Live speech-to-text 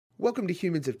Welcome to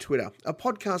Humans of Twitter, a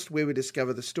podcast where we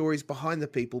discover the stories behind the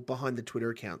people behind the Twitter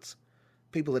accounts.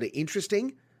 People that are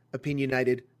interesting,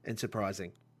 opinionated, and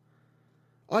surprising.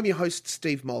 I'm your host,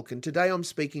 Steve Malkin. Today I'm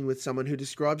speaking with someone who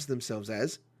describes themselves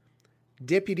as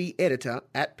Deputy Editor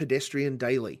at Pedestrian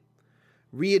Daily,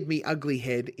 Reared Me Ugly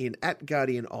Head in at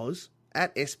Guardian Oz,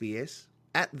 at SBS,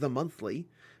 at The Monthly,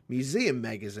 Museum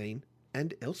Magazine,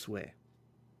 and elsewhere.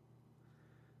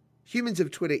 Humans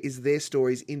of Twitter is their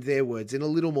stories in their words in a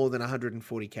little more than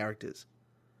 140 characters.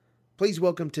 Please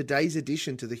welcome today's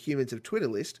addition to the Humans of Twitter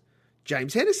list,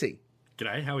 James Hennessy.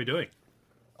 G'day, how are we doing?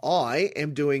 I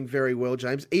am doing very well,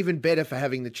 James. Even better for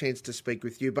having the chance to speak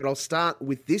with you. But I'll start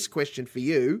with this question for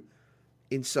you.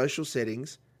 In social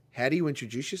settings, how do you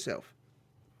introduce yourself?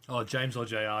 Oh, James or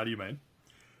JR, do you mean?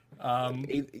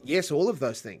 Yes, all of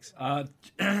those things.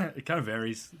 It kind of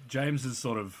varies. James is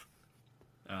sort of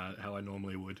how I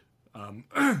normally would.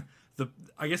 I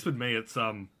guess with me, it's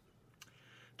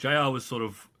JR was sort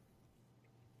of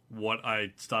what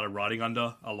I started writing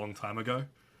under a long time ago.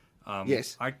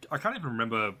 Yes. I can't even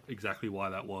remember exactly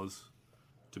why that was,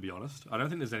 to be honest. I don't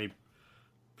think there's any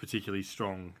particularly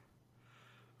strong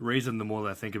reason the more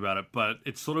that I think about it, but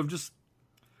it's sort of just,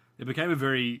 it became a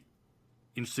very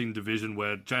interesting division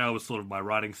where JR was sort of my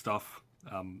writing stuff,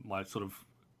 my sort of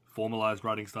formalized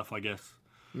writing stuff, I guess.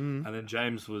 And then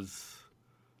James was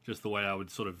just the way I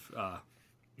would sort of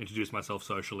introduce myself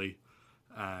socially,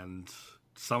 and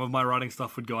some of my writing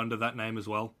stuff would go under that name as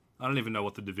well. I don't even know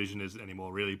what the division is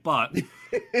anymore, really, but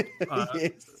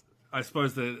Yes. I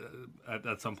suppose that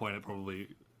at some point it probably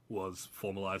was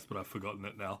formalized, but I've forgotten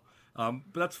it now.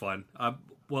 But that's fine.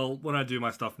 Well, when I do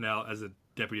my stuff now as a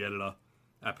deputy editor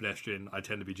at Pedestrian, I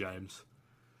tend to be James.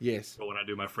 Yes. But when I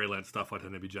do my freelance stuff, I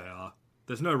tend to be JR.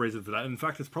 There's no reason for that. In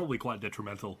fact, it's probably quite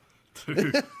detrimental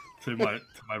to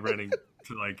my writing,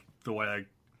 to like the way I,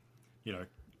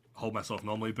 hold myself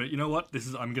normally. But you know what?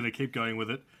 I'm going to keep going with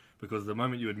it, because the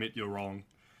moment you admit you're wrong,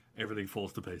 everything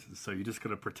falls to pieces. So you just got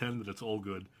to pretend that it's all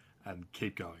good and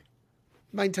keep going.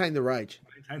 Maintain the rage.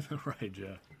 Maintain the rage,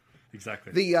 yeah.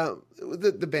 Exactly.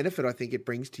 The benefit I think it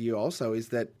brings to you also is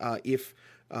that if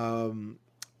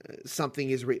something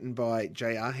is written by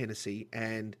J.R. Hennessy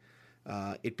and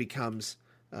it becomes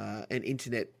an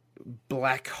internet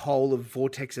black hole of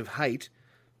vortex of hate,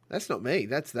 that's not me.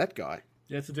 That's that guy.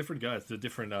 Yeah, it's a different guy. It's a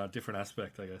different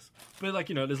aspect, I guess. But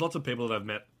there's lots of people that I've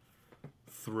met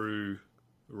through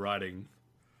writing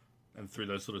and through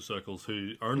those sort of circles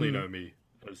who only know me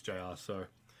as JR. So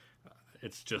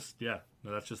it's just,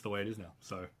 that's just the way it is now.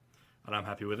 So, and I'm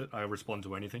happy with it. I respond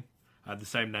to anything. I have the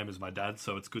same name as my dad,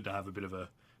 so it's good to have a bit of a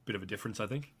difference, I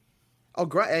think. Oh,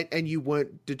 great! And you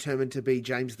weren't determined to be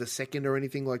James the Second or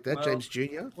anything like that, Well, James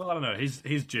Jr. Well, I don't know.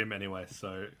 He's Jim anyway,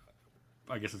 so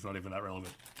I guess it's not even that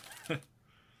relevant.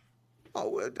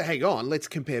 Oh, hang on. Let's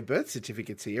compare birth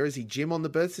certificates here. Is he Jim on the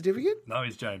birth certificate? No,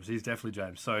 he's James. He's definitely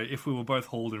James. So if we were both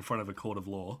hauled in front of a court of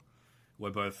law,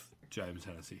 we're both James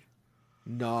Hennessy.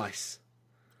 Nice.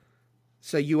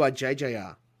 So you are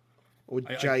JJR or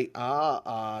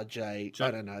JRRJ?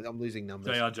 I don't know. I'm losing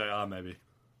numbers. JR maybe.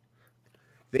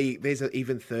 There's an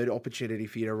even third opportunity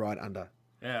for you to write under.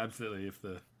 Yeah, absolutely.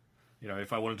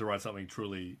 If I wanted to write something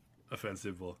truly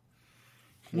offensive or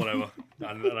whatever,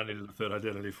 and I needed a third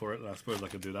identity for it, I suppose I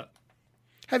could do that.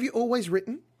 Have you always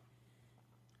written?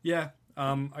 Yeah,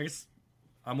 I guess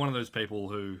I'm one of those people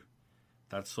who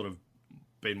that's sort of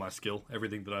been my skill.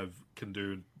 Everything that I can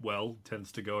do well tends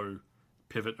to go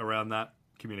pivot around that,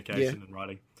 communication and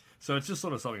writing. So it's just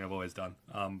sort of something I've always done.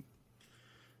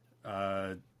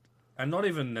 And not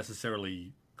even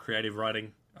necessarily creative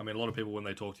writing. I mean, a lot of people, when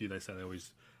they talk to you, they say they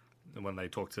always, and when they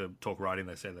talk writing,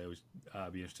 they say they always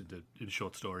be interested in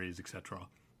short stories, etc.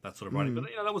 That sort of writing. But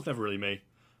that was never really me.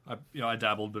 I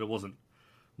dabbled, but it wasn't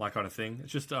my kind of thing.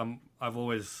 It's just I've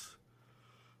always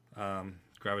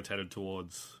gravitated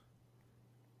towards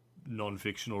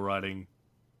non-fictional writing,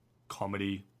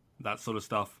 comedy, that sort of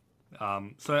stuff.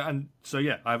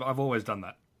 I've always done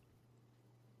that.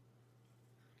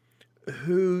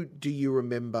 Who do you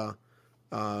remember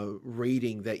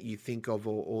reading that you think of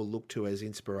or look to as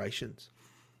inspirations?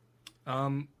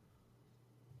 This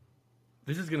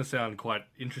is going to sound quite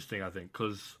interesting, I think,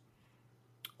 because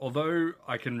although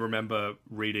I can remember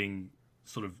reading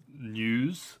sort of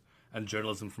news and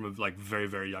journalism from a very,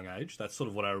 very young age, that's sort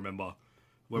of what I remember.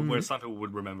 Where some people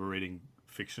would remember reading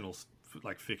fiction,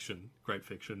 great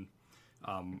fiction,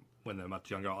 when they're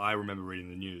much younger. I remember reading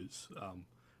the news.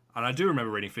 And I do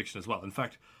remember reading fiction as well. In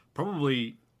fact,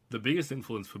 probably the biggest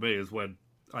influence for me is when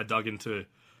I dug into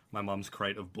my mum's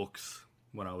crate of books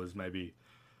when I was maybe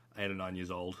 8 or 9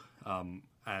 years old.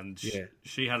 And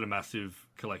she had a massive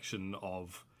collection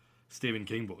of Stephen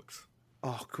King books.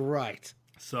 Oh, great.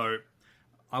 So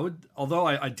although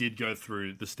I did go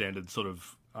through the standard sort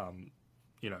of,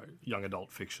 young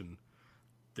adult fiction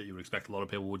that you would expect a lot of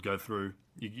people would go through.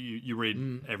 You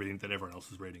read everything that everyone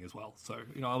else is reading as well. So,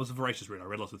 I was a voracious reader. I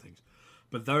read lots of things.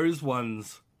 But those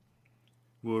ones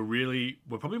were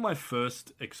probably my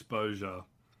first exposure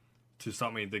to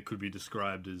something that could be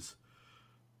described as,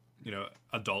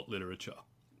 adult literature.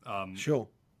 Sure.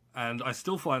 And I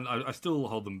still find, I still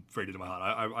hold them very dear to my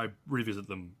heart. I revisit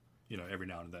them, every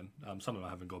now and then. Some of them I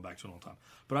haven't gone back to in a long time.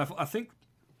 But I think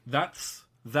that's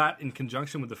that in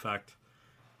conjunction with the fact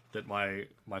that my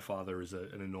father is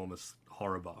an enormous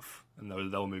horror buff, and they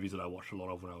were movies that I watched a lot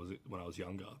of when I was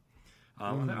younger. I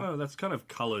don't know, that's kind of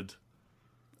coloured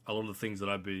a lot of the things that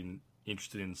I've been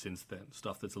interested in since then.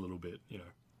 Stuff that's a little bit,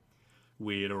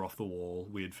 weird or off the wall,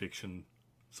 weird fiction,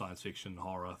 science fiction,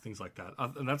 horror, things like that.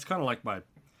 And that's kind of like my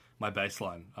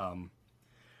baseline.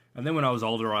 And then when I was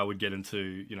older, I would get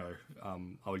into,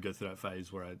 I would go through that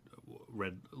phase where I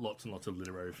read lots and lots of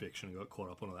literary fiction and got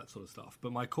caught up on all that sort of stuff.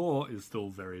 But my core is still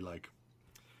very,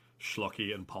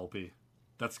 schlocky and pulpy.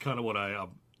 That's kind of what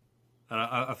and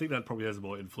I think that probably has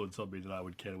more influence on me than I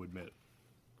would care to admit.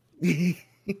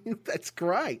 That's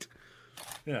great.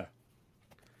 Yeah.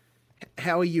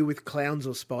 How are you with clowns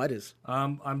or spiders?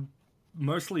 I'm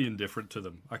mostly indifferent to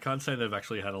them. I can't say they've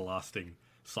actually had a lasting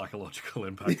psychological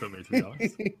impact on me, to be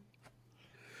honest.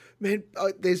 Man,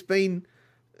 there's been,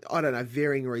 I don't know,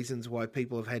 varying reasons why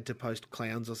people have had to post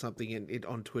clowns or something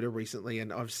on Twitter recently,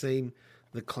 and I've seen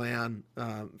the clown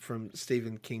from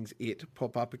Stephen King's It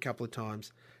pop up a couple of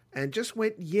times, and just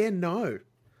went, yeah, no.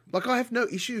 I have no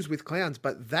issues with clowns,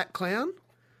 but that clown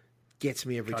gets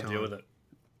me every time. Can't deal with it.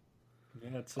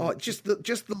 Yeah, just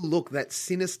the look, that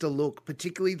sinister look,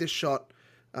 particularly the shot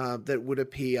that would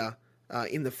appear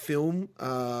in the film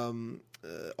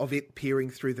of it peering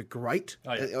through the grate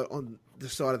on the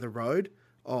side of the road.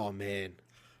 Oh, man.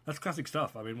 That's classic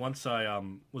stuff. I mean, once I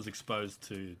was exposed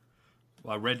to...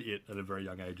 I read It at a very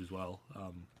young age as well.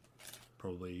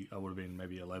 Probably, I would have been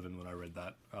maybe 11 when I read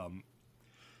that.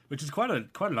 Which is quite an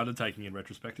undertaking in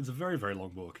retrospect. It's a very, very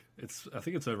long book. I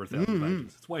think it's over 1,000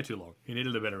 pages. It's way too long. He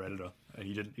needed a better editor, and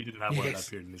he didn't have one at that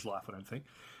period in his life, I don't think.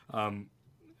 And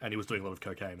he was doing a lot of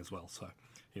cocaine as well, so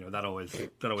that always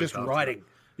just writing.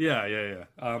 Yeah.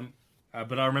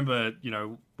 But I remember,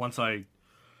 once I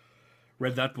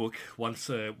read that book, when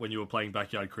you were playing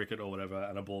backyard cricket or whatever,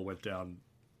 and a ball went down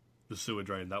the sewer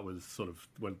drain, that was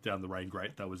went down the rain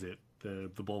grate. That was it. The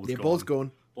ball was gone. Ball's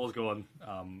gone. Ball's gone.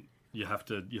 You have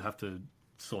to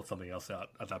sort something else out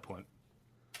at that point.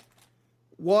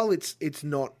 While it's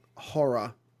not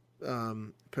horror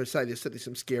per se, there's certainly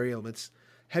some scary elements.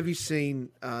 Have you seen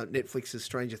Netflix's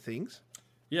Stranger Things?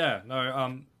 Yeah,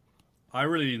 no, I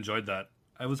really enjoyed that.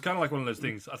 It was kind of like one of those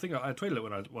things. I think I tweeted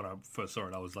it when I first saw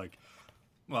it. I was like,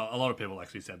 well, a lot of people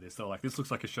actually said this. They were like, this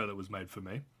looks like a show that was made for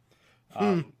me.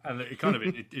 And it kind of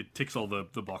it ticks all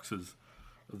the boxes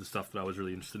of the stuff that I was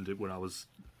really interested in when I was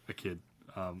a kid.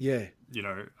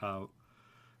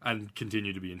 And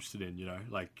continue to be interested in,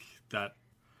 like that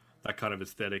kind of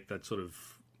aesthetic, that sort of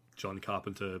John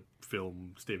Carpenter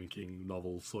film, Stephen King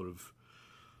novel, sort of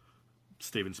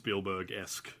Steven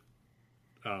Spielberg-esque,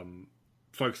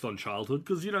 focused on childhood,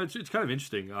 because it's kind of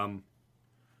interesting. A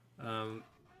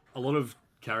lot of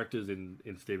characters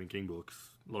in Stephen King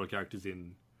books, a lot of characters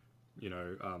in,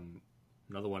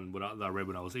 another one that I read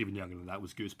when I was even younger than that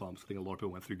was Goosebumps. I think a lot of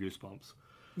people went through Goosebumps.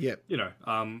 Yeah.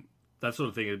 That sort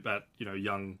of thing about,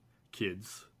 young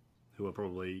kids who are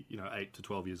probably, 8 to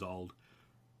 12 years old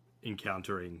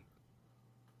encountering,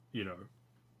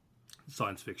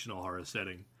 science fiction or horror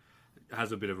setting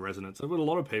has a bit of a resonance with a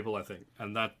lot of people, I think.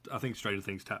 And I think Stranger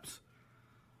Things taps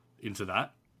into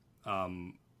that.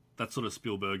 That sort of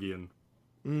Spielbergian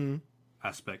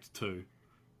aspect too.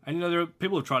 And, there are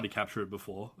people who have tried to capture it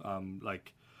before.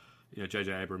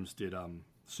 J.J. Abrams did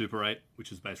Super 8,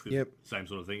 which is basically the same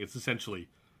sort of thing. It's essentially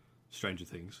Stranger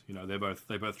Things. They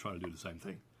both try to do the same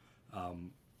thing.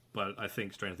 But I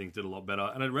think Stranger Things did a lot better,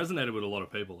 and it resonated with a lot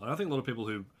of people. And I think a lot of people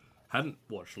who hadn't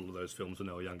watched a lot of those films when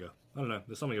they were younger, I don't know,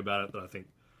 there's something about it that I think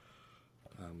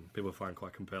people find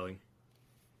quite compelling.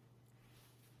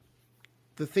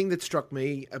 The thing that struck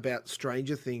me about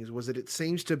Stranger Things was that it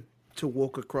seems to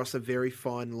walk across a very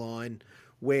fine line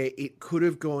where it could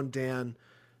have gone down,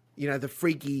 the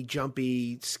freaky,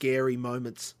 jumpy, scary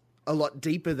moments a lot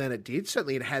deeper than it did.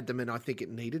 Certainly it had them, and I think it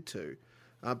needed to.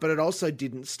 But it also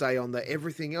didn't stay on the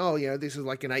everything, this is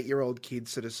like an 8-year-old kid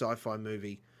sort of sci-fi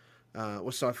movie or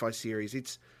sci-fi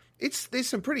series. There's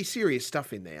some pretty serious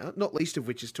stuff in there, not least of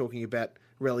which is talking about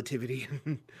relativity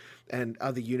and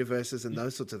other universes and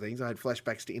those sorts of things. I had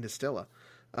flashbacks to Interstellar.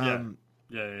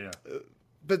 Yeah.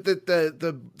 But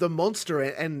the monster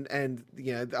and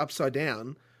the Upside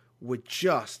Down were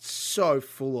just so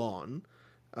full on.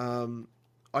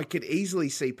 I could easily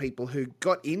see people who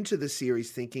got into the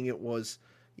series thinking it was,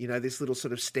 this little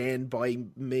sort of Stand By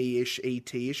Me-ish,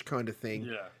 E.T.-ish kind of thing.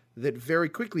 Yeah. That very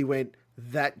quickly went,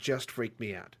 that just freaked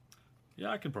me out. Yeah,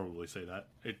 I can probably see that.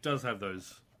 It does have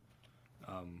those.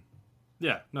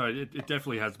 It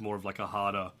definitely has more of like a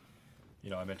harder.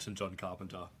 I mentioned John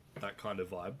Carpenter, that kind of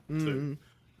vibe too.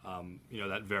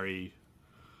 That very.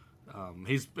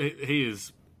 He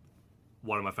is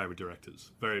one of my favorite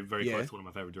directors. Very, very close to one of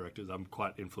my favorite directors. I'm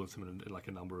quite influenced him in like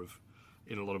a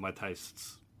lot of my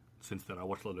tastes since then. I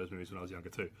watched a lot of those movies when I was younger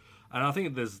too, and I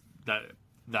think there's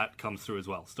that comes through as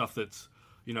well. Stuff that's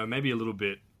maybe a little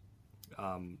bit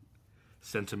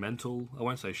sentimental. I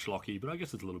won't say schlocky, but I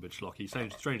guess it's a little bit schlocky.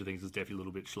 Stranger Things is definitely a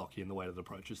little bit schlocky in the way that it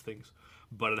approaches things,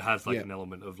 but it has like an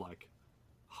element of like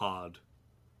hard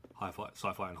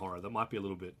sci-fi and horror that might be a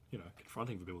little bit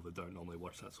confronting for people that don't normally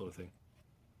watch that sort of thing.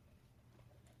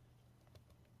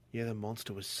 Yeah, the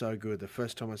monster was so good. The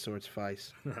first time I saw its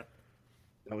face, that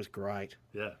was great.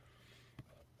 Yeah.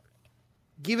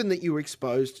 Given that you were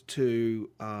exposed to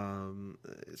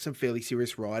some fairly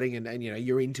serious writing, and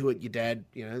you're into it, your dad,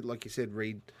 like you said,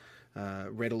 read a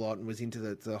lot and was into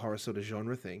the horror sort of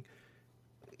genre thing.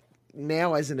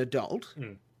 Now, as an adult,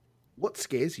 what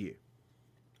scares you?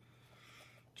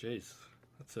 Jeez,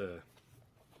 that's a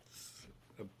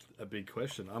big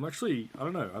question. I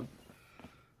don't know.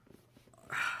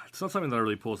 It's not something that I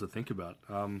really pause to think about.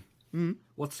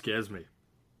 What scares me?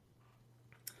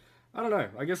 I don't know.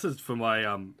 I guess it's for my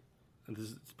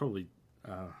it's probably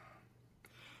a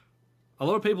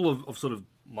lot of people of sort of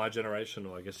my generation,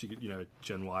 or I guess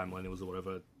Gen Y, millennials, or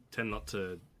whatever, tend not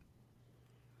to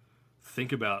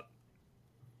think about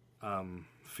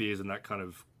fears in that kind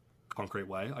of concrete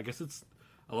way. I guess it's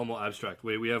a lot more abstract.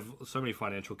 We have so many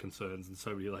financial concerns and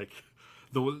so many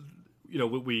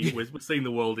we're seeing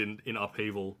the world in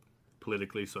upheaval,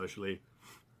 politically, socially,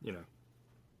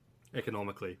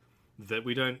 economically, that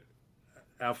we don't.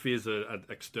 Our fears are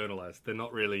externalized. They're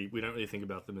not really. We don't really think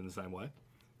about them in the same way.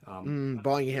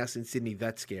 Buying a house in Sydney,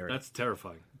 that's scary. That's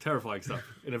terrifying. Terrifying stuff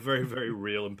in a very, very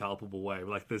real and palpable way.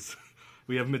 Like this,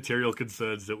 we have material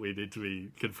concerns that we need to be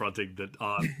confronting that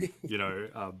aren't,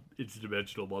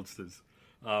 interdimensional monsters.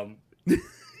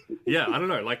 Yeah, I don't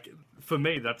know. Like for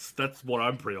me, that's what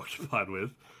I'm preoccupied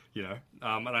with,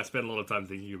 and I spend a lot of time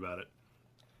thinking about it.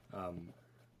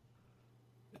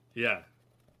 Yeah,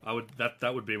 I would.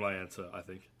 That would be my answer, I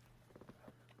think.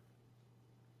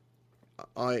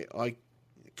 I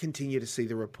continue to see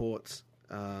the reports.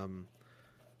 I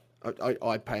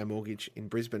pay a mortgage in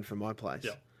Brisbane for my place.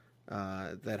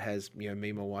 That has me,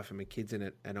 my wife, and my kids in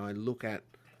it, and I look at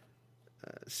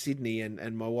Sydney,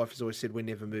 and my wife has always said we're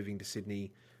never moving to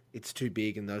Sydney. It's too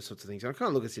big and those sorts of things. And I kind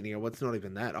of look at Sydney and go, well, it's not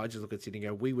even that. I just look at Sydney and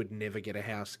go, we would never get a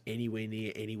house anywhere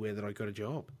near anywhere that I got a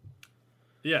job.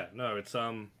 Yeah, no, it's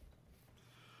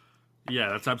yeah,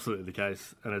 that's absolutely the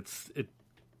case, and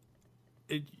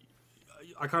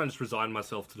I kind of just resign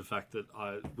myself to the fact that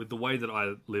with the way that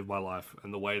I live my life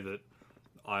and the way that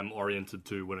I'm oriented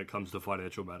to when it comes to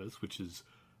financial matters, which is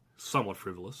somewhat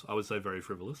frivolous, I would say very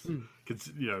frivolous,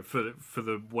 for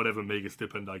the whatever meager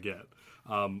stipend I get.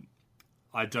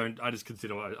 I just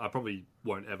consider I probably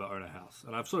won't ever own a house,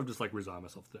 and I've sort of just like resigned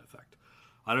myself to that fact.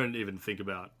 I don't even think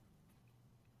about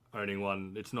owning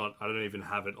one. I don't even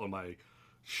have it on my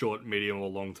short, medium, or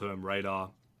long-term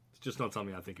radar. It's just not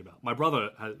something I think about. My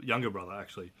younger brother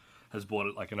actually, has bought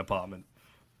it like an apartment,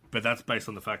 but that's based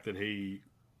on the fact that he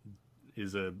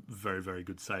is a very, very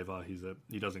good saver.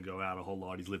 He doesn't go out a whole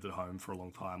lot. He's lived at home for a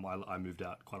long time. I moved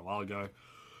out quite a while ago.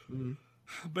 Mm-hmm.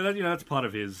 But that's part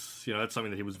of his, that's something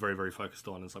that he was very, very focused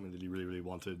on, and something that he really, really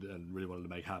wanted and really wanted to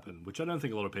make happen, which I don't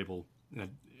think a lot of people,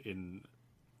 in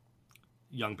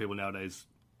young people nowadays,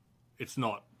 it's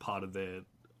not part of their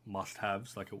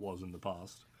must-haves like it was in the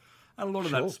past. And a lot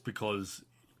of that's because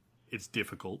it's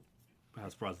difficult.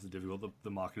 House prices are difficult.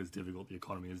 The market is difficult. The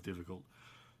economy is difficult.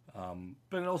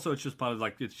 But also it's just part of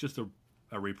it's just a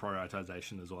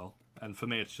reprioritization as well. And for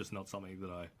me, it's just not something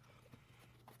that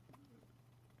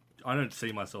I don't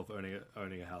see myself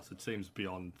owning a house. It seems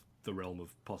beyond the realm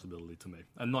of possibility to me.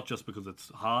 And not just because it's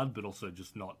hard, but also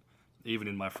just not even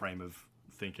in my frame of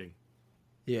thinking.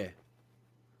 Yeah.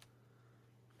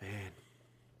 Man.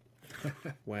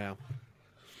 Wow.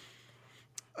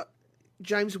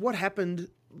 James, what happened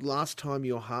last time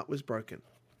your heart was broken?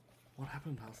 What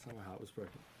happened last time my heart was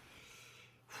broken?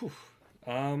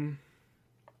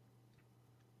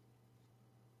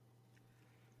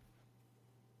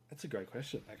 That's a great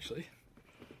question, actually.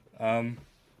 Last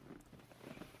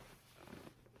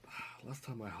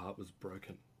time my heart was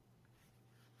broken.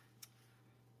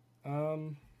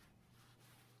 Damn,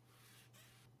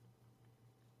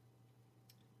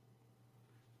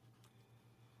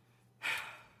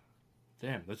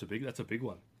 that's a big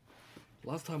one.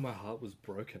 Last time my heart was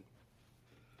broken.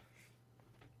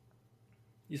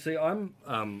 You see, I'm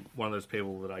one of those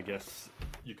people that I guess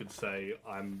you could say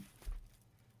I'm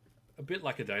a bit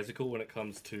lackadaisical when it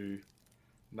comes to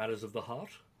matters of the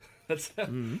heart.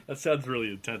 That sounds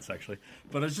really intense, actually.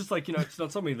 But it's just like, it's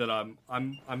not something that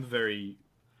I'm very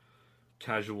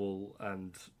casual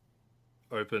and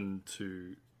open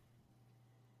to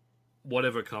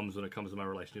whatever comes when it comes to my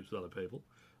relationships with other people.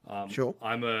 Sure.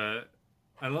 And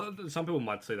some people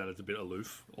might say that it's a bit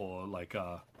aloof or like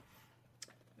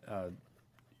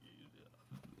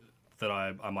that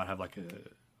I might have like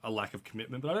a lack of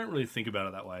commitment, but I don't really think about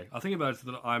it that way. I think about it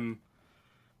that I'm...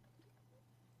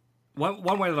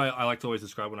 One way that I like to always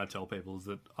describe when I tell people is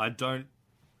that I don't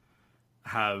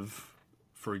have,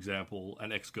 for example,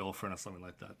 an ex-girlfriend or something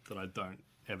like that I don't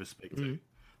ever speak to.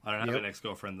 I don't have an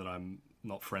ex-girlfriend that I'm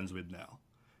not friends with now.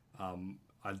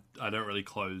 I don't really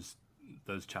close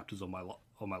those chapters on my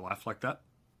life like that.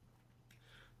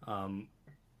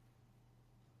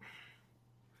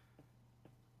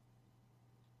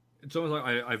 It's almost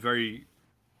like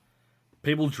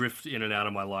people drift in and out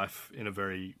of my life in a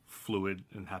very fluid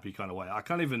and happy kind of way. I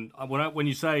can't even when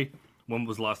you say when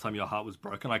was the last time your heart was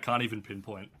broken, I can't even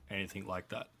pinpoint anything like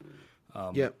that.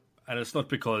 And it's not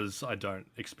because I don't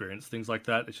experience things like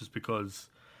that. It's just because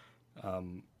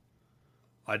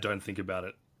I don't think about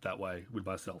it that way with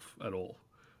myself at all.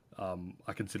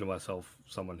 I consider myself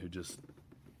someone who just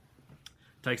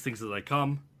takes things as they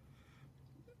come.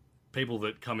 People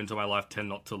that come into my life tend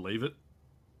not to leave it.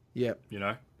 Yep.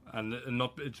 And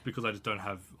not it's because I just don't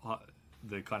have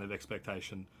the kind of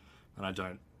expectation, and I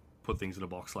don't put things in a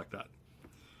box like that.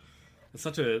 It's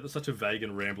such a vague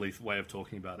and rambly way of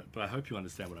talking about it, but I hope you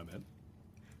understand what I meant.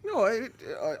 No, I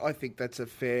think that's a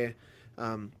fair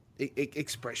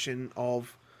expression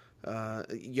of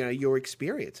your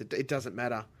experience. It doesn't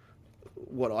matter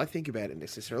what I think about it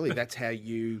necessarily. That's how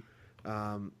you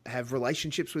have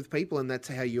relationships with people, and that's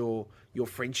how your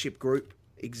friendship group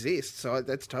exists. So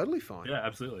that's totally fine. Yeah,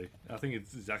 absolutely. I think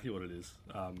it's exactly what it is.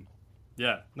 I'm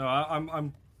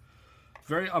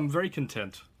very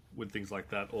content with things like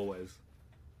that always.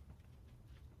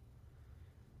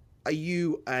 Are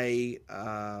you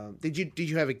did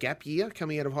you have a gap year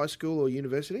coming out of high school or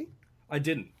university? I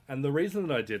didn't, and the reason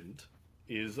that I didn't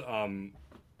is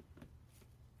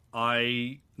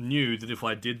I knew that if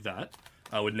I did that,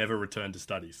 I would never return to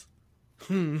studies.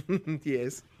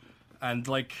 Yes. And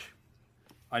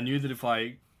I knew that if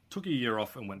I took a year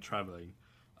off and went traveling,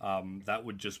 that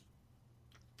would just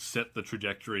set the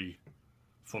trajectory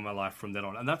for my life from then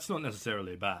on. And that's not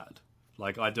necessarily bad.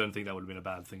 I don't think that would have been a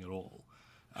bad thing at all.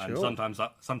 And Sure.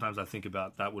 sometimes I think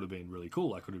about that would have been really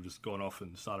cool. I could have just gone off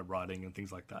and started writing and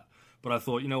things like that. But I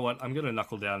thought, you know what, I'm going to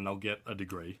knuckle down and I'll get a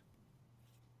degree.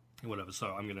 Whatever. So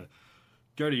I'm going to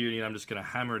go to uni and I'm just going to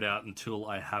hammer it out until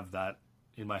I have that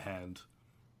in my hand.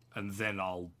 And then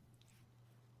I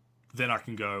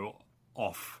can go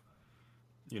off.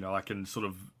 I can sort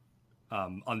of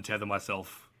untether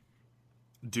myself,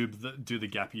 do the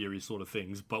gap year sort of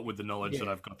things, but with the knowledge that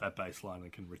I've got that baseline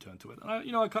and can return to it.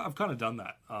 And I've kind of done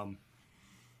that.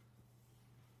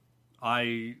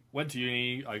 I went to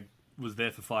uni. I was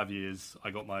there for 5 years.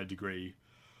 I got my degree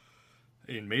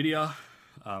in media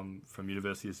from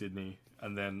University of Sydney,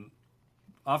 and then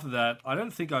after that, I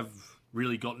don't think I've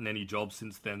really gotten any jobs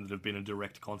since then that have been a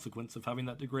direct consequence of having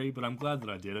that degree, but I'm glad that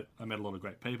I did it. I met a lot of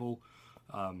great people.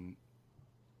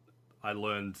 I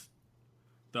learned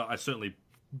that I certainly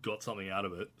got something out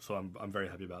of it, so I'm very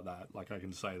happy about that. I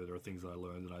can say that there are things that I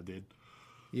learned that I did.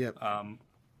 Yep.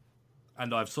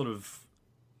 And I've sort of,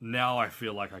 now I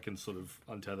feel like I can sort of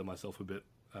untether myself a bit,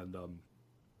 and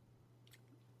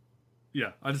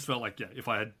I just felt like, if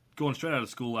I had gone straight out of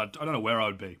school, I don't know where I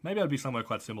would be. Maybe I'd be somewhere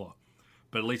quite similar.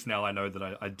 But at least now I know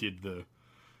that I did the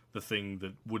thing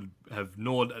that would have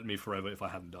gnawed at me forever if I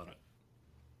hadn't done it.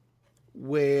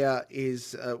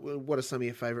 What are some of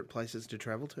your favourite places to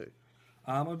travel to?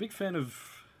 I'm a big fan of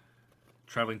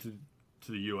traveling to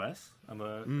the US. I'm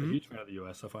a huge fan of the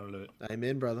US. I find it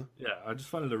Amen, brother. Yeah, I just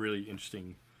find it a really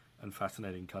interesting and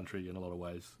fascinating country in a lot of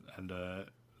ways. And I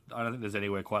don't think there's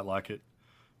anywhere quite like it.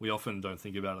 We often don't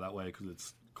think about it that way because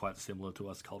it's quite similar to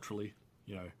us culturally.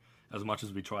 As much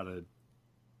as we try to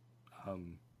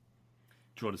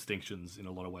draw distinctions, in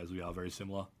a lot of ways we are very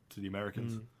similar to the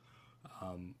Americans.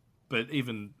 But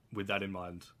even with that in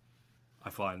mind, I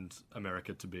find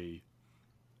America to be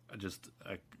just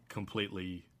a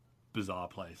completely bizarre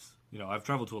place. You know, I've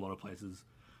traveled to a lot of places.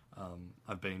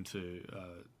 I've been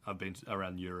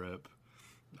around Europe.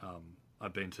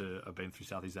 I've been through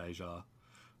Southeast Asia,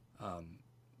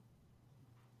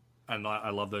 and I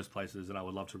love those places, and I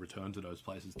would love to return to those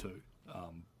places too.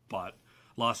 But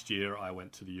last year I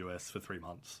went to the US for 3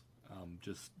 months,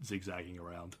 just zigzagging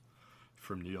around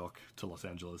from New York to Los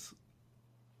Angeles,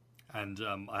 and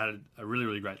I had a really,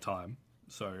 really great time.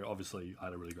 So obviously I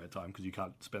had a really great time because you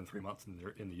can't spend 3 months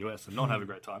in the US and not have a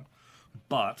great time.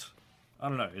 But I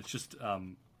don't know, it's just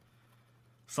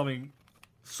something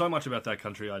so much about that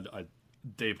country I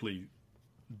deeply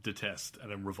detest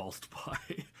and am revulsed by,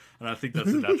 and I think that's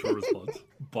a natural response.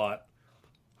 But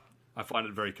I find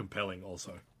it very compelling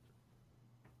also.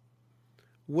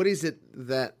 What is it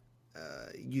that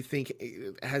you think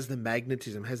has the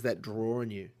magnetism, has that draw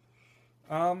on you?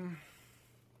 I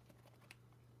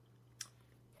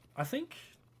think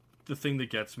the thing that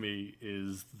gets me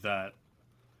is that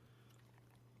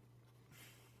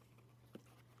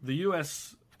the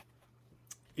US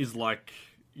is like,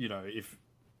 you know, if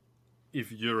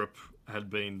Europe had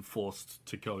been forced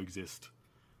to coexist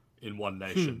in one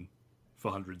nation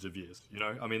for hundreds of years, you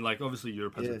know? I mean, like, obviously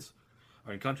Europe has its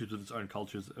own countries with its own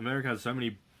cultures. America has so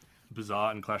many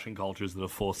bizarre and clashing cultures that are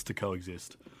forced to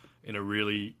coexist in a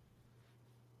really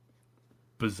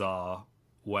bizarre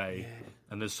way. Yeah.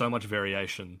 And there's so much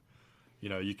variation. You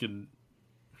know, you can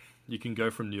go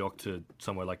from New York to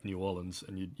somewhere like New Orleans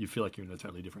and you feel like you're in a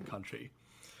totally different country.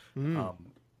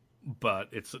 But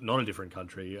it's not a different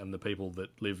country, and the people that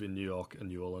live in New York and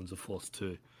New Orleans are forced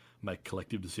to make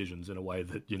collective decisions in a way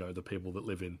that, you know, the people that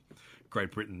live in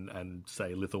Great Britain and,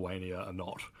 say, Lithuania are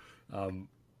not. And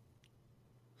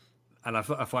I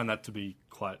find that to be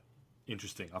quite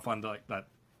interesting. I find like that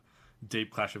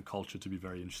deep clash of culture to be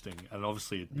very interesting. And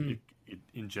obviously it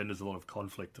engenders a lot of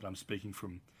conflict, and I'm speaking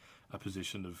from a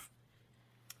position of,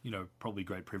 you know, probably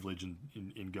great privilege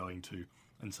in going to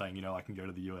and saying, you know, I can go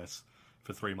to the US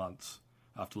for 3 months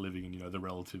after living in, you know, the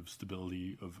relative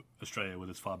stability of Australia with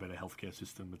its far better healthcare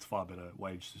system, its far better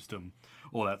wage system,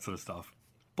 all that sort of stuff.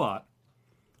 But,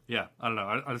 yeah, I don't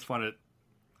know. I just find it,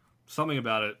 something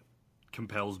about it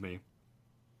compels me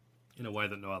in a way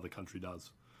that no other country does.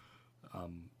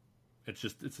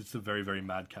 It's a very, very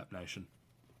madcap nation.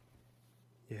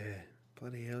 Yeah,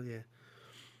 bloody hell, yeah.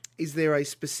 Is there a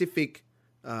specific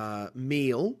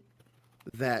meal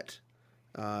that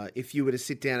if you were to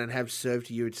sit down and have served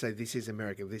to you, would say, this is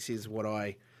America, this is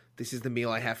the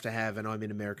meal I have to have, and I'm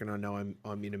in America, and I know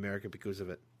I'm in America because of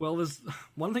it? Well, there's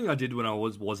one thing I did when I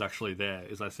was actually there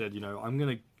is I said, you know, I'm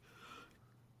gonna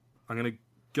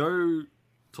go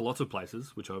to lots of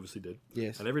places, which I obviously did.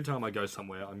 Yes. And every time I go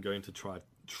somewhere, I'm going to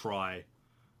try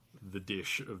the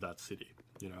dish of that city.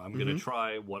 You know, I'm going to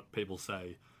try what people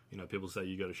say. You know, people say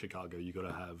you go to Chicago, you got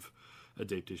to have a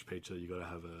deep dish pizza, you got to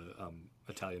have a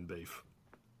Italian beef.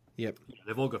 Yep.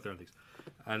 They've all got their own things.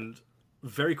 And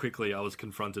very quickly I was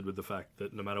confronted with the fact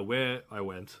that no matter where I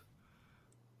went,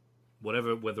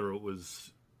 whether it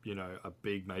was, you know, a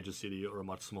big major city or a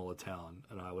much smaller town,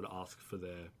 and I would ask for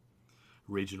their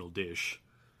regional dish,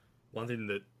 one thing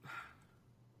that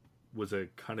was a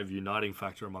kind of uniting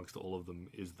factor amongst all of them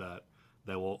is that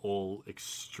they were all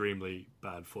extremely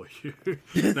bad for you.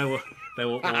 they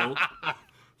were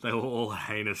all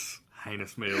heinous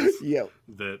meals. Yep.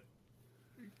 That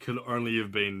could only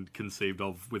have been conceived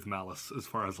of with malice, as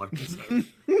far as I'm concerned.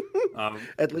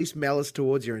 At least malice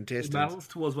towards your intestines. Malice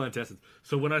towards my intestines.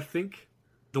 So when I think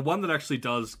the one that actually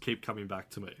does keep coming back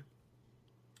to me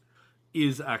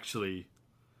is actually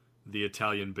the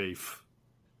Italian beef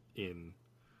in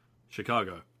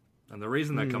Chicago. And the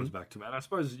reason that comes back to me, and I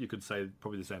suppose you could say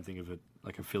probably the same thing of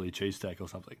like a Philly cheesesteak or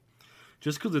something,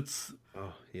 just because it's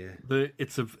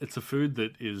it's a food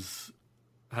that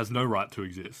has no right to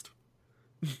exist.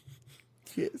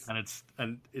 Yes,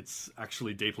 and it's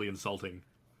actually deeply insulting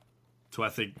to, I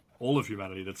think, all of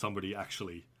humanity that somebody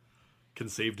actually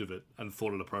conceived of it and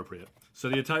thought it appropriate. So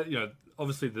the Italian, you know,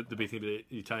 obviously the big thing about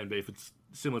the Italian beef, it's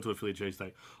similar to a Philly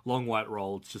cheesesteak, long white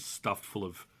roll. It's just stuffed full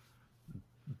of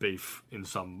beef in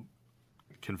some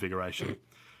configuration,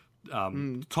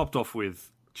 topped off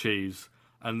with cheese,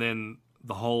 and then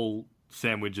the whole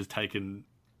sandwich is taken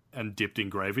and dipped in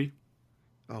gravy.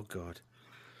 Oh God!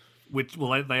 Which,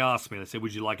 well, they asked me. They said,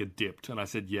 "Would you like it dipped?" And I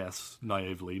said yes,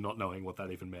 naively, not knowing what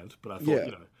that even meant. But I thought,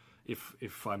 you know,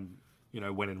 if I'm, you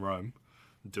know, when in Rome,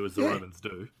 do as the Romans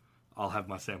do, I'll have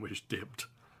my sandwich dipped.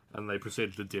 And they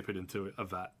proceeded to dip it into a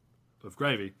vat of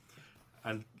gravy,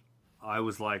 and I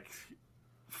was like,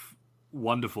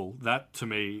 wonderful. That to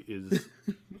me is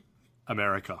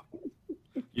America.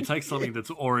 You take something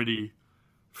that's already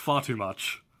far too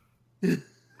much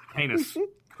heinous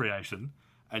creation,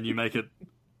 and you make it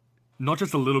not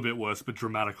just a little bit worse, but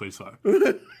dramatically so.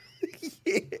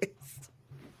 Yes.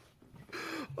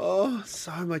 Oh,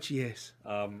 so much yes.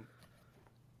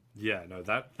 Yeah, no,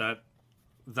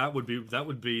 that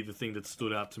would be the thing that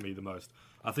stood out to me the most.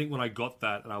 I think when I got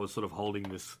that and I was sort of holding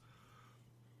this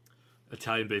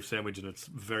Italian beef sandwich and its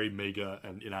very meager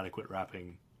and inadequate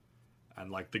wrapping, and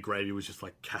like the gravy was just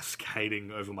like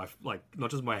cascading over my, like,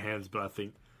 not just my hands, but I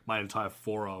think my entire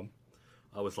forearm.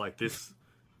 I was like, this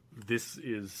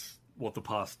is what the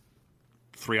past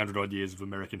 300 odd years of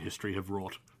American history have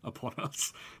wrought upon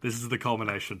us. This is the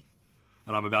culmination,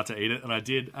 and I'm about to eat it, and I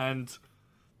did, and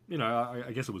you know,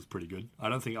 I guess it was pretty good.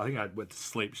 I think I went to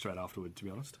sleep straight afterward, to be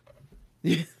honest.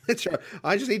 Yeah, that's right.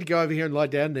 I just need to go over here and lie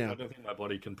down now. I don't think my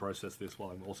body can process this while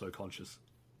I'm also conscious.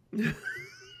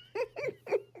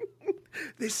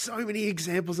 There's so many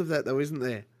examples of that, though, isn't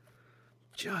there?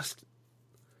 Just,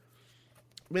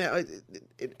 man,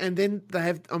 and then they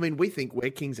have. I mean, we think we're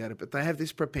kings at it, but they have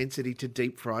this propensity to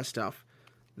deep fry stuff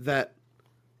that,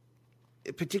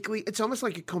 particularly, it's almost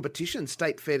like a competition,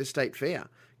 state fair to state fair.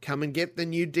 Come and get the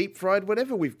new deep fried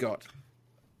whatever we've got.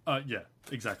 Yeah,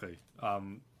 exactly.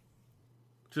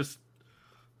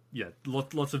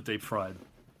 Lots of deep fried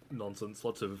nonsense,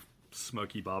 lots of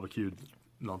smoky barbecued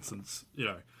nonsense, you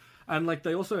know. And like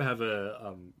they also have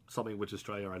a something which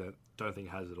Australia I don't think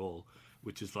has at all,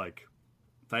 which is like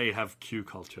they have queue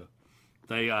culture.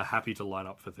 They are happy to line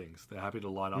up for things. They're happy to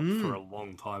line up for a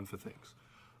long time for things.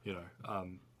 You know,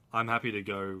 I'm happy to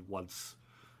go once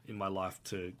in my life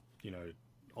to, you know,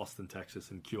 Austin,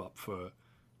 Texas, and queue up for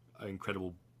an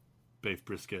incredible beef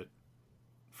brisket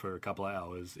for a couple of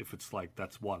hours. If it's like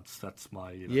that's once, that's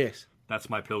my Yes, that's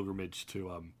my pilgrimage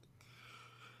to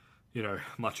you know,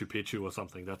 Machu Picchu or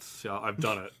something. That's I've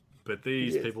done it, but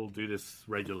these people do this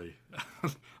regularly,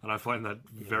 and I find that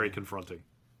very confronting.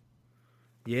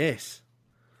 Yes,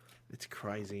 it's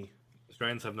crazy.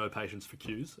 Australians have no patience for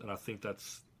queues, and I think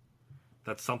that's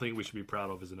something we should be proud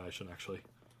of as a nation, actually.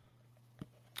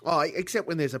 Oh, except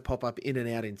when there's a pop-up in and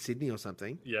out in Sydney or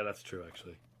something. Yeah, that's true,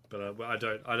 actually. But I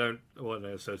don't want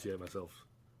to associate myself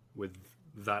with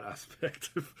that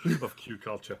aspect of queue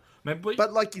culture. Man,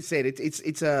 but like you said,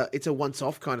 it's a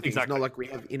once-off kind of thing. Exactly. It's not like we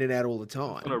have in and out all the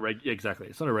time. It's not exactly.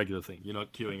 It's not a regular thing. You're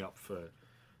not queuing up for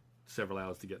several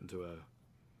hours to get into a,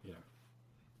 you know,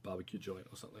 barbecue joint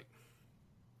or something.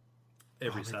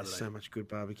 Every Saturday. There's so much good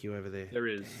barbecue over there. There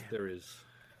is.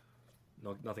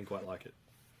 Nothing quite like it.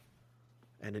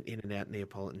 And an in-and-out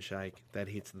Neapolitan shake, that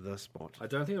hits the spot. I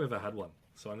don't think I've ever had one,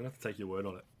 so I'm going to have to take your word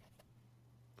on it.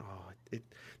 Oh,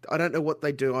 I don't know what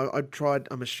they do. I tried.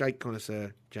 I'm a shake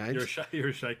connoisseur, James. You're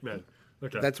a shake man.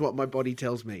 Okay. That's what my body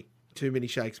tells me. Too many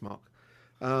shakes, Mark.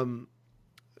 And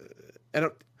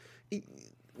you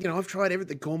know, I've tried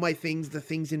the gourmet things, the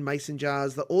things in mason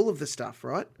jars, all of the stuff,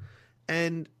 right?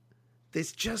 And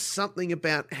there's just something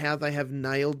about how they have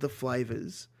nailed the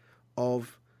flavors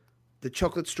of the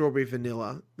chocolate, strawberry,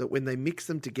 vanilla, that when they mix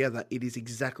them together, it is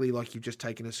exactly like you've just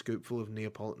taken a scoopful of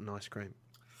Neapolitan ice cream.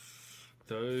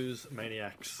 Those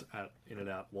maniacs at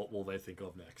In-N-Out, what will they think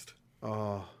of next?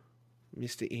 Oh,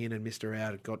 Mr. In and Mr.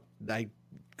 Out, God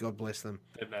bless them.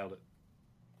 They've nailed it.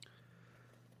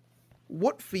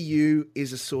 What for you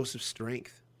is a source of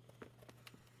strength?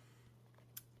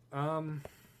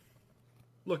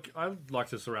 Look, I'd like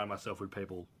to surround myself with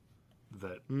people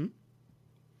that,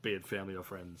 be it family or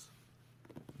friends,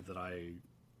 that I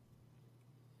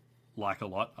like a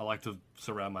lot. I like to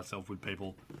surround myself with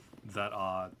people that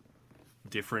are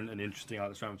different and interesting. I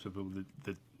like to surround myself with people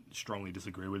that strongly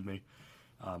disagree with me.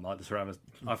 I like to surround myself.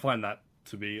 I find that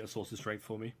to be a source of strength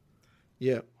for me.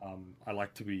 Yeah. I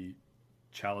like to be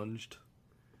challenged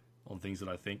on things that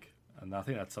I think, and I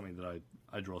think that's something that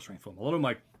I draw strength from. A lot of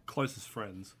my closest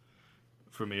friends,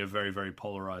 for me, are very, very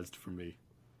polarized from me,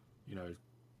 you know,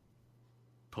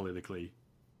 politically,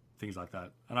 things like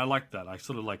that. And I like that.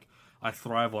 I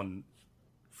thrive on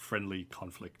friendly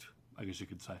conflict, I guess you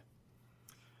could say.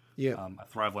 Yeah. I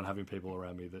thrive on having people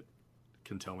around me that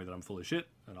can tell me that I'm full of shit,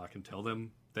 and I can tell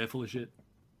them they're full of shit.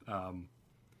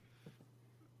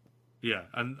 Yeah,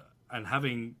 and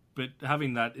having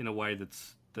that in a way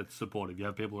that's supportive. You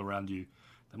have people around you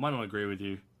that might not agree with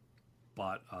you,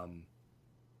 but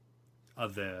are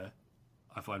there.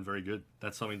 I find very good.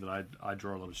 That's something that I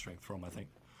draw a lot of strength from, I think.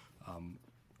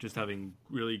 Just having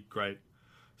really great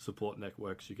support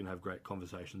networks you can have great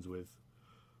conversations with.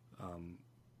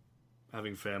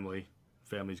 Having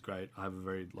family's great. I have a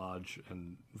very large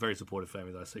and very supportive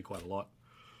family that I see quite a lot.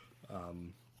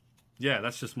 Yeah,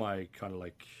 that's just my kind of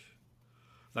like,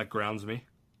 that grounds me.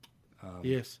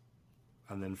 Yes.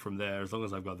 And then from there, as long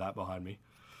as I've got that behind me,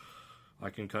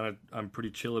 I'm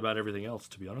pretty chill about everything else,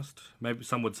 to be honest. Maybe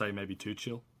some would say maybe too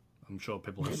chill. I'm sure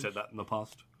people have said that in the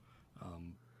past.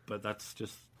 But that's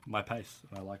just my pace,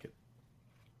 and I like it.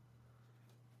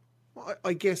 Well,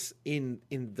 I guess in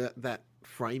that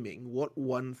framing, what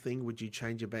one thing would you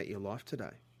change about your life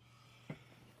today?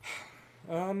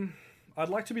 I'd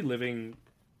like to be living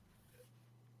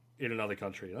in another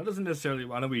country. That doesn't necessarily.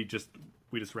 I know we just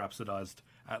rhapsodized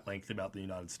at length about the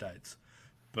United States,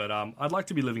 but I'd like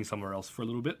to be living somewhere else for a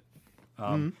little bit.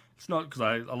 It's not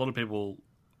because a lot of people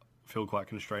feel quite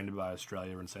constrained by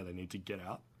Australia and say they need to get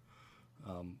out.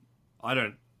 I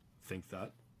don't think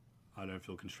that. I don't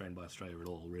feel constrained by Australia at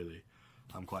all, really.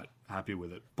 I'm quite happy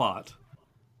with it. But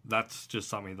that's just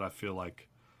something that I feel like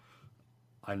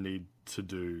I need to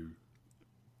do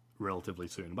relatively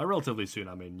soon. By relatively soon,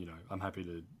 I mean, I'm happy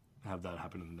to have that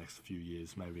happen in the next few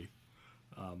years, maybe.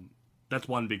 That's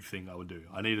one big thing I would do.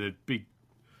 I need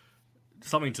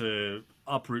something to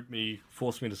uproot me,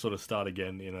 force me to sort of start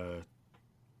again in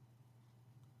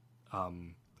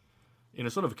a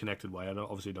sort of a connected way. I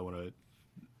obviously don't want to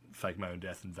fake my own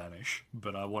death and vanish,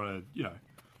 but I want to,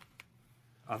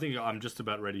 I think I'm just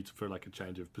about ready for like a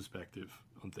change of perspective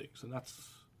on things, and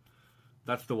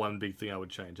that's the one big thing I would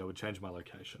change. I would change my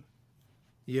location.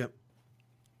 Yep.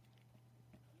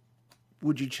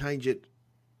 Would you change it?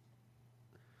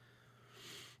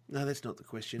 No, that's not the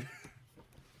question.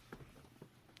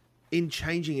 In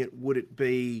changing it, would it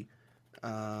be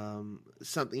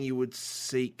something you would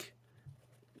seek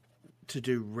to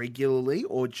do regularly,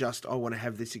 or just I want to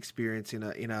have this experience in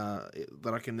a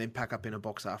that I can then pack up in a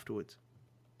box afterwards?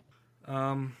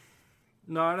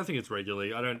 No, I don't think it's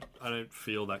regularly. I don't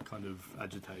feel that kind of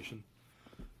agitation.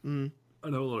 I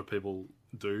know a lot of people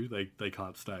do. They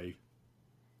can't stay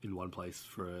in one place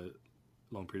for a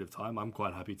long period of time. I'm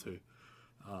quite happy to.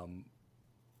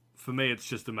 For me, it's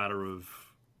just a matter of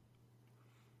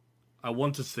I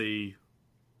want to see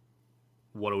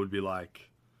what it would be like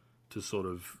to sort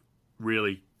of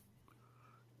really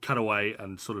cut away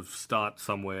and sort of start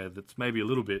somewhere that's maybe a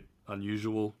little bit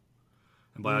unusual.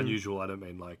 And by unusual, I don't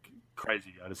mean like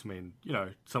crazy. I just mean,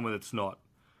 somewhere that's not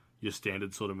your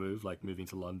standard sort of move, like moving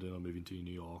to London or moving to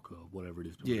New York or whatever it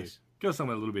is. Yes. Go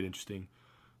somewhere a little bit interesting.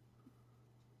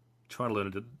 Try to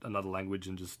learn another language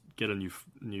and just get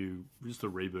just a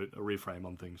reboot, a reframe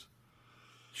on things.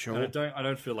 Sure. And I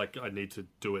don't feel like I need to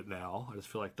do it now. I just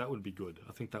feel like that would be good.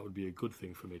 I think that would be a good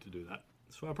thing for me to do that.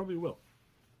 So I probably will.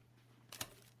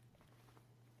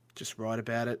 Just write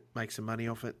about it, make some money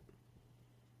off it.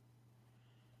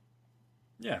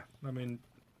 Yeah, I mean,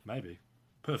 maybe.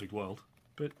 Perfect world.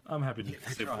 But I'm happy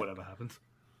to see whatever happens.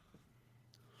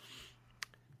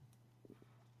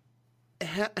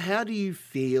 How do you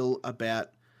feel about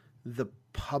the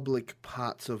public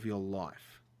parts of your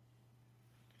life?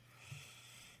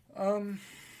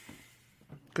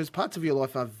 Because parts of your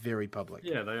life are very public.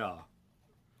 Yeah, they are.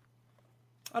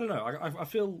 I don't know. I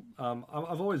feel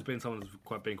I've always been someone who's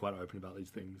been quite open about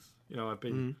these things. I've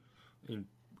been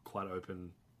quite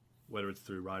open, whether it's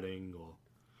through writing or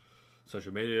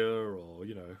social media or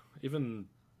even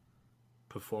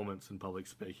performance and public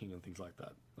speaking and things like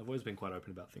that. I've always been quite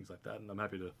open about things like that, and I'm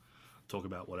happy to talk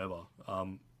about whatever.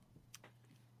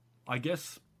 I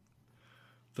guess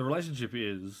the relationship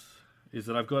is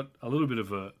that I've got a little bit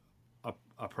of a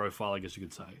profile, I guess you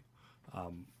could say.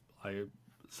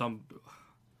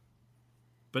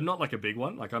 But not like a big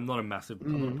one. Like I'm not I'm not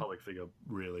a public figure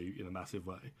really in a massive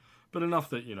way, but enough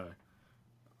that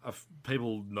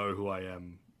people know who I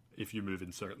am if you move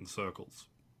in certain circles.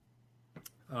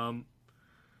 And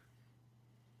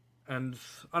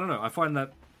I don't know. I find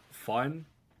that fine.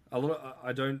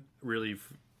 I don't really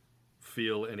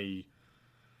feel any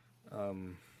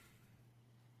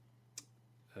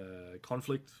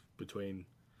conflict between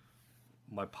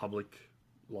my public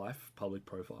life, public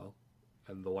profile,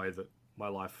 and the way that my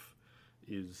life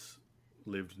is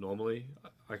lived normally.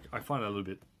 I find it a little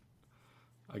bit,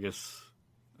 I guess,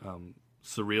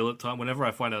 surreal at times. Whenever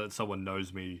I find out that someone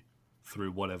knows me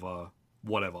through whatever,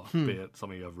 be it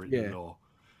something I've written or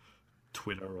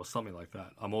Twitter or something like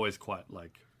that, I'm always quite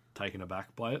taken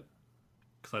aback by it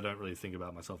because I don't really think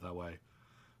about myself that way,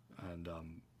 and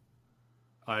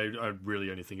I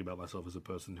really only think about myself as a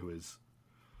person who is,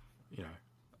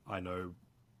 I know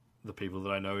the people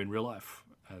that I know in real life,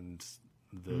 and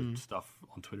the stuff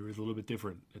on Twitter is a little bit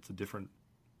different. It's a different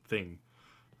thing.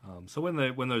 So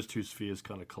when those two spheres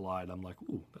kind of collide, I'm like,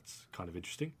 ooh, that's kind of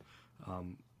interesting.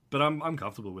 But I'm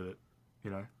comfortable with it.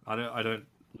 I don't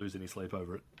lose any sleep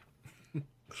over it.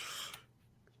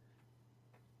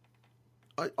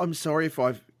 I'm sorry if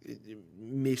I've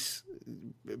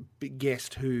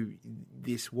guessed who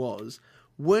this was.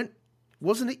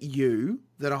 Wasn't it you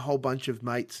that a whole bunch of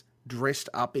mates dressed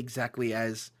up exactly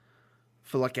as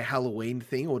for like a Halloween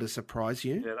thing or to surprise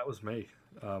you? Yeah, that was me.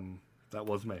 That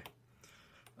was me.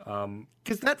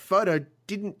 Because that photo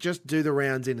didn't just do the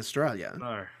rounds in Australia.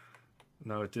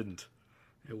 No, it didn't.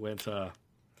 It went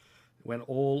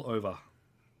all over,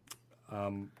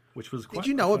 which was quite. Did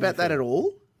you know about that at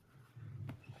all?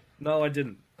 No, I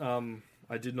didn't.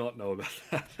 I did not know about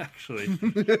that actually.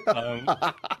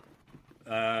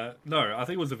 No, I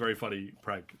think it was a very funny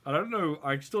prank. I don't know.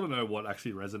 I still don't know what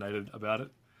actually resonated about it.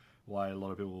 Why a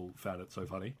lot of people found it so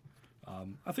funny.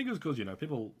 I think it was because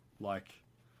people like.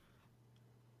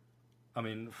 I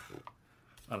mean,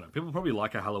 I don't know. People probably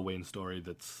like a Halloween story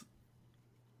that's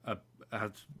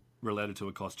has related to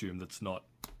a costume that's not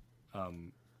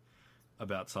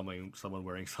about someone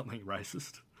wearing something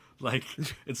racist. Like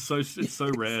it's so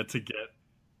rare to get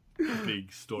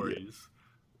big stories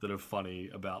that are funny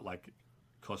about like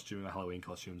Halloween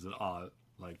costumes that are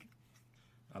like,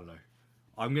 I don't know.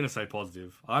 I'm gonna say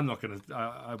positive. I'm not gonna.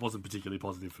 I wasn't particularly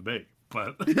positive for me,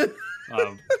 but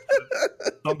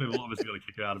some people obviously got a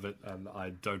kick out of it, and I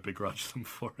don't begrudge them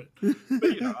for it.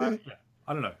 But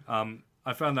I don't know.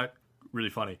 I found that really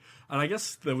funny, and I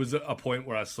guess there was a point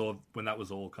where I saw when that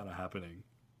was all kind of happening,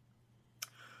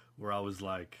 where I was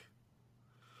like,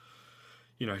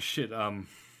 shit. I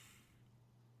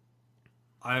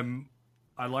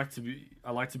like to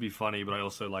be funny, but I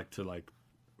also like to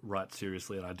write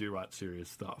seriously, and I do write serious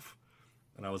stuff.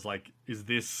 And I was like, is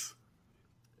this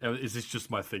just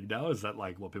my thing now? Is that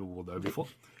like what people will know me for?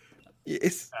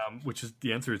 Yes. Which is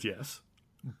the answer is yes,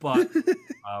 but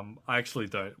I actually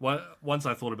don't. Once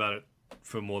I thought about it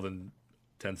for more than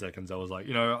 10 seconds, I was like,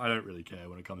 I don't really care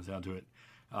when it comes down to it.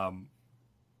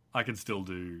 I can still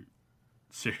do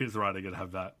serious writing and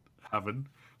have that happen.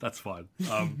 That's fine.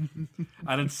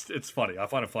 And it's funny. I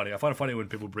find it funny. I find it funny when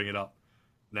people bring it up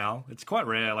now. It's quite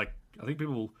rare. Like, I think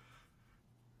people,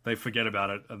 they forget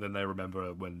about it and then they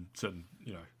remember when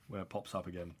when it pops up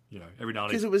again, every now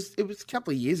and again. Because it was a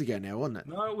couple of years ago now, wasn't it?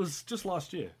 No, it was just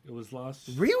last year. It was last...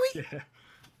 Really? Yeah.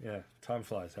 Yeah. Time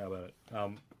flies. How about it?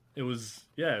 It was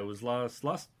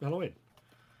last Halloween.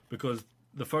 Because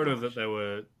the photo that they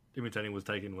were imitating was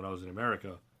taken when I was in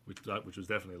America, which was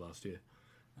definitely last year.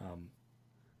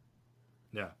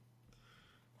 Yeah.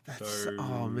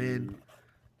 Oh man.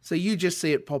 So you just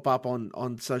see it pop up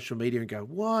on social media and go,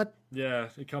 what? Yeah,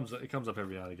 it comes up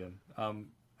every now and again. And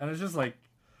it's just like,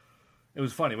 it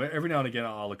was funny. Every now and again,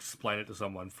 I'll explain it to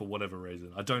someone for whatever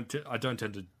reason. I don't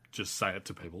tend to just say it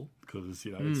to people because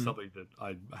it's something that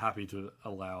I'm happy to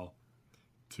allow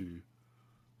to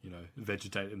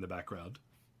vegetate in the background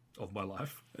of my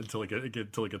life until it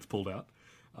gets pulled out.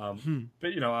 But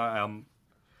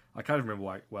I can't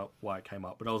remember why it came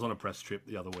up. But I was on a press trip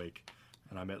the other week,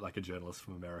 and I met like a journalist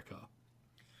from America,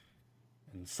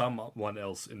 and someone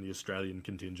else in the Australian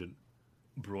contingent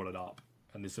brought it up.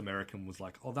 And this American was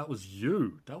like, "Oh, that was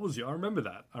you. That was you. I remember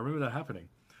that. I remember that happening."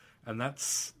 And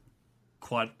that's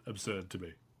quite absurd to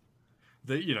me.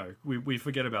 We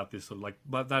forget about this,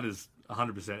 but that is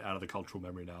 100% out of the cultural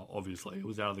memory now. Obviously, it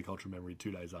was out of the cultural memory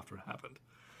 2 days after it happened.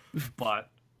 But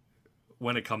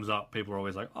when it comes up, people are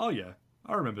always like, "Oh yeah,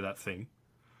 I remember that thing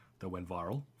that went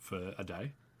viral for a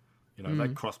day.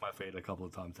 That crossed my feed a couple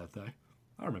of times that day.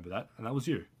 I remember that, and that was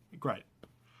you. Great."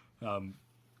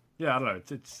 Yeah, I don't know.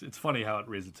 It's funny how it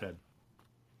rears its head.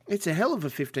 It's a hell of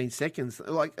a 15 seconds.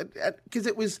 Because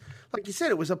it was, like you said,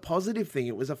 it was a positive thing.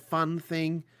 It was a fun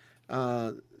thing.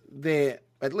 There,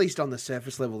 at least on the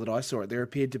surface level that I saw it, there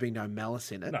appeared to be no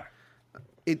malice in it. No.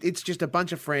 It's just a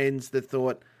bunch of friends that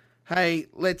thought, hey,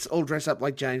 let's all dress up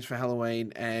like James for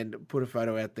Halloween and put a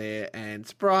photo out there and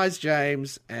surprise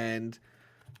James, and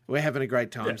we're having a great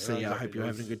time. Yeah, so exactly. I hope you're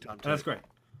having a good time too. That's great.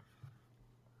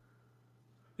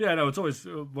 Yeah, no, it's always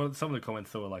some of the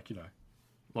comments that were like, a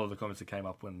lot of the comments that came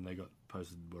up when they got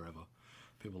posted wherever,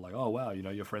 people were like, "Oh wow,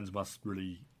 your friends must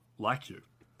really like you,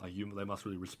 they must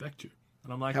really respect you."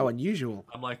 And I'm like, how unusual.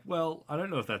 I'm like, well, I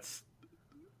don't know if that's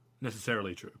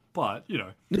necessarily true, but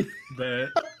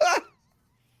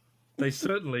they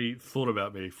certainly thought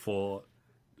about me for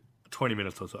 20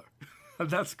 minutes or so,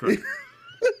 and that's great.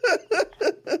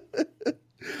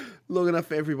 Long enough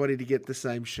for everybody to get the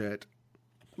same shirt.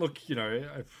 Look,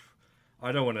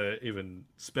 I don't want to even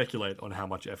speculate on how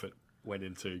much effort went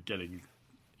into getting,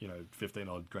 15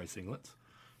 odd grey singlets.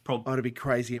 It'd be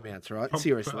crazy amounts, right?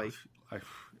 Seriously, I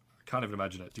can't even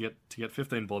imagine it. To get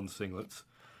 15 Bond singlets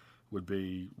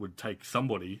would take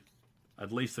somebody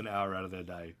at least an hour out of their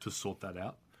day to sort that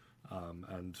out.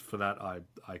 And for that,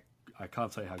 I I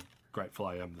can't say how grateful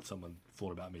I am that someone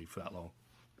thought about me for that long.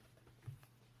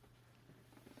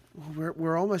 Well,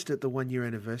 we're almost at the 1 year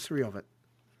anniversary of it.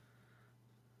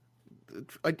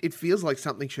 It feels like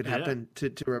something should happen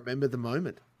to remember the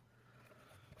moment.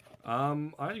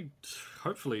 I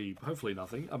hopefully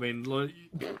nothing. I mean,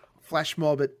 Flash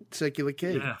mob at Circular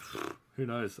Quay. yeah, who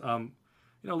knows? A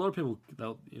lot of people,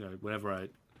 they'll, whenever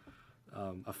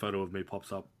a photo of me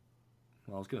pops up,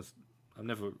 well, I'm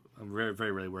very,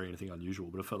 very rarely wearing anything unusual,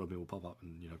 but a photo of me will pop up,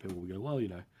 and people will go, well,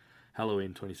 Halloween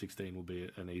 2016 will be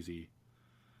an easy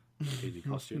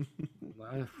costume.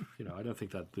 I don't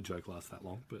think that the joke lasts that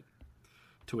long, but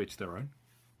to each their own.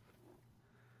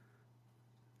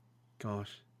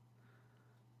 Gosh.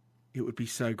 It would be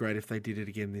so great if they did it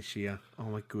again this year. Oh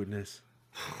my goodness.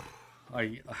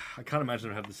 I can't imagine it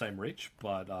would have the same reach,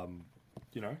 but I'm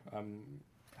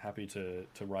happy to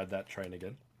ride that train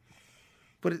again.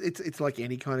 But it's like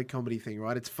any kind of comedy thing,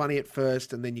 right? It's funny at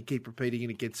first, and then you keep repeating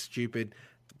and it gets stupid.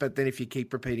 But then if you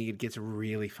keep repeating, it gets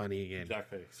really funny again.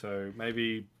 Exactly. So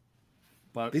maybe,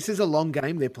 but this is a long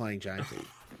game they're playing, James.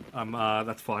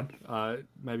 That's fine.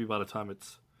 Maybe by the time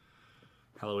it's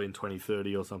Halloween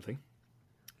 2030 or something,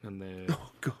 and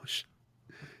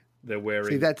they're wearing.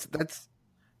 See, that's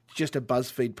just a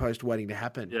BuzzFeed post waiting to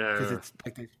happen. Yeah, because it's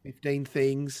like there's 15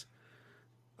 things.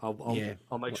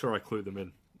 I'll make sure I clue them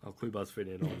in. I'll clue BuzzFeed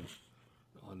in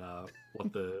on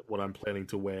what I'm planning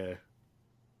to wear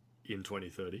in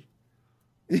 2030.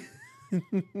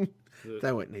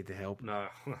 They won't need the help. No,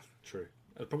 true.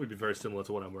 It'll probably be very similar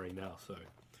to what I'm wearing now. So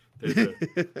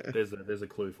there's a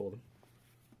clue for them.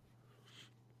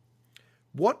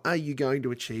 What are you going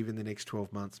to achieve in the next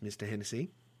 12 months, Mr.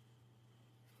 Hennessy?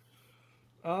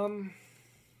 I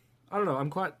don't know.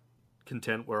 I'm quite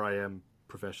content where I am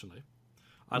professionally.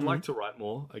 I'd like to write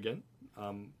more again.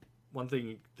 One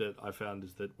thing that I found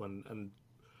is that when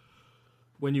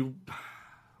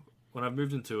I've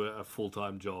moved into a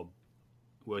full-time job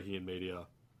working in media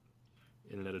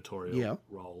in an editorial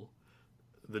role,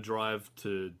 the drive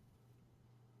to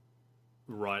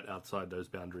write outside those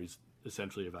boundaries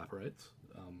essentially evaporates.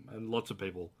 And lots of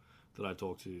people that I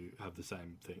talk to have the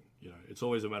same thing. It's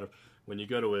always a matter of when you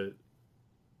go to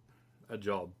a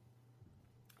job,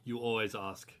 you always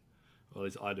ask, or at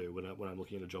least I do when I'm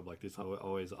looking at a job like this, I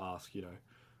always ask,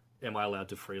 am I allowed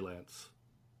to freelance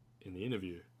in the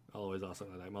interview? I'll always ask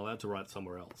something like that. Am I allowed to write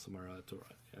somewhere else? Am I allowed to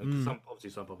write? Obviously,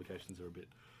 some publications are a bit,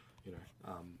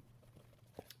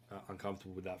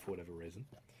 uncomfortable with that for whatever reason.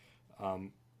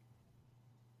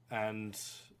 And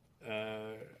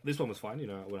this one was fine.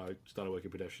 When I started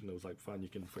working production, it was like, fine, you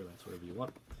can freelance wherever you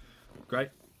want. Great.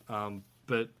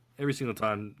 But every single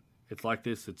time it's like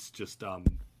this, it's just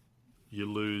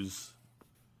you lose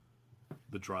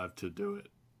the drive to do it.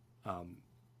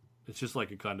 It's just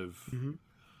like a kind of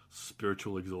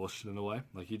spiritual exhaustion in a way.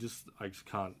 Like I just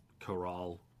can't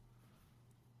corral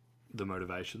the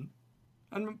motivation.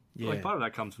 And part of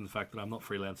that comes from the fact that I'm not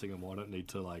freelancing anymore. I don't need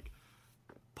to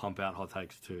pump out hot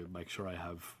takes to make sure I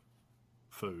have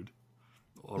food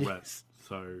or rest.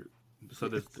 So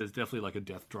there's definitely a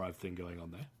death drive thing going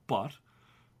on there. But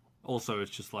also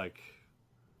it's just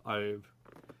I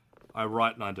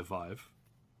write 9 to 5.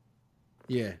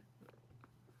 Yeah.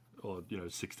 Or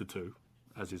 6 to 2,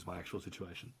 as is my actual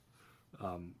situation.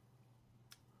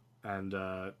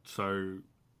 So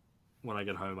when I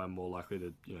get home, I'm more likely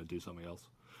to do something else.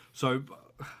 So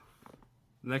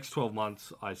the next 12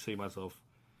 months, I see myself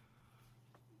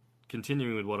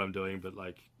continuing with what I'm doing, but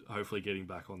hopefully getting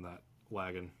back on that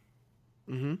wagon,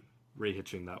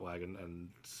 rehitching that wagon, and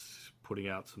putting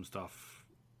out some stuff.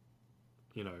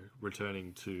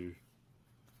 Returning to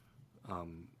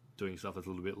doing stuff that's a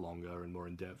little bit longer and more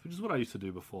in depth, which is what I used to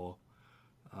do before.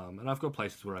 And I've got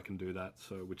places where I can do that,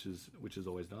 so which is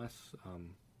always nice.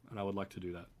 And I would like to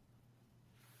do that.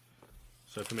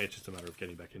 So for me, it's just a matter of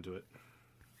getting back into it.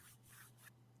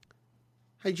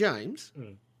 Hey, James.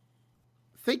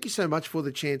 Thank you so much for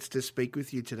the chance to speak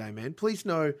with you today, man. Please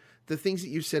know the things that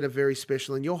you've said are very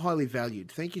special and you're highly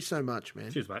valued. Thank you so much,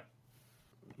 man. Cheers, mate.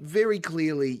 Very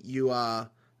clearly, you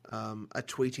are a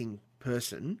tweeting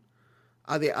person.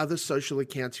 Are there other social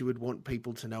accounts you would want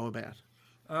people to know about?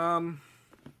 I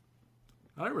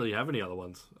don't really have any other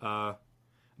ones. I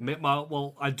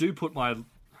do put my...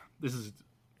 This is...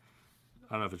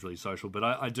 I don't know if it's really social, but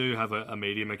I do have a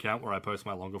Medium account where I post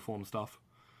my longer form stuff,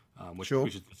 which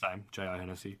is the same, J.I.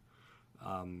 Hennessy.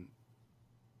 And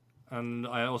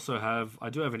I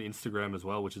do have an Instagram as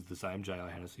well, which is the same, J.I.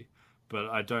 Hennessy. But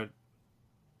I don't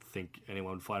think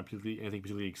anyone would find anything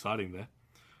particularly exciting there.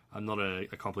 I'm not an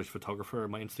accomplished photographer,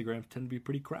 and my Instagrams tend to be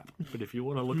pretty crap. But if you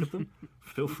want to look at them,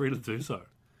 feel free to do so.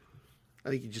 I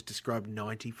think you just described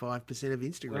 95% of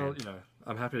Instagram. Well,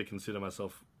 I'm happy to consider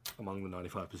myself among the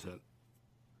 95%.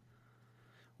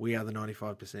 We are the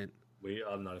 95%. We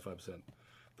are the 95%.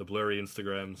 The blurry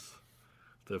Instagrams,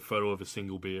 the photo of a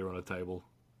single beer on a table,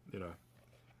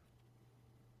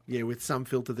 Yeah, with some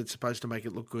filter that's supposed to make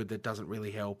it look good that doesn't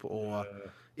really help. Or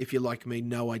if you're like me,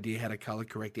 no idea how to color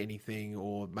correct anything,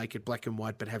 or make it black and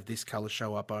white but have this color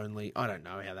show up only. I don't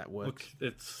know how that works.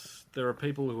 Look, there are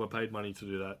people who are paid money to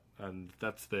do that, and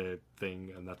that's their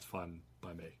thing, and that's fine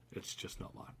by me. It's just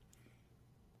not mine.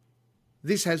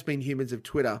 This has been Humans of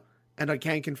Twitter, and I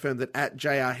can confirm that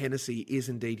 @JR Hennessy is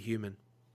indeed human.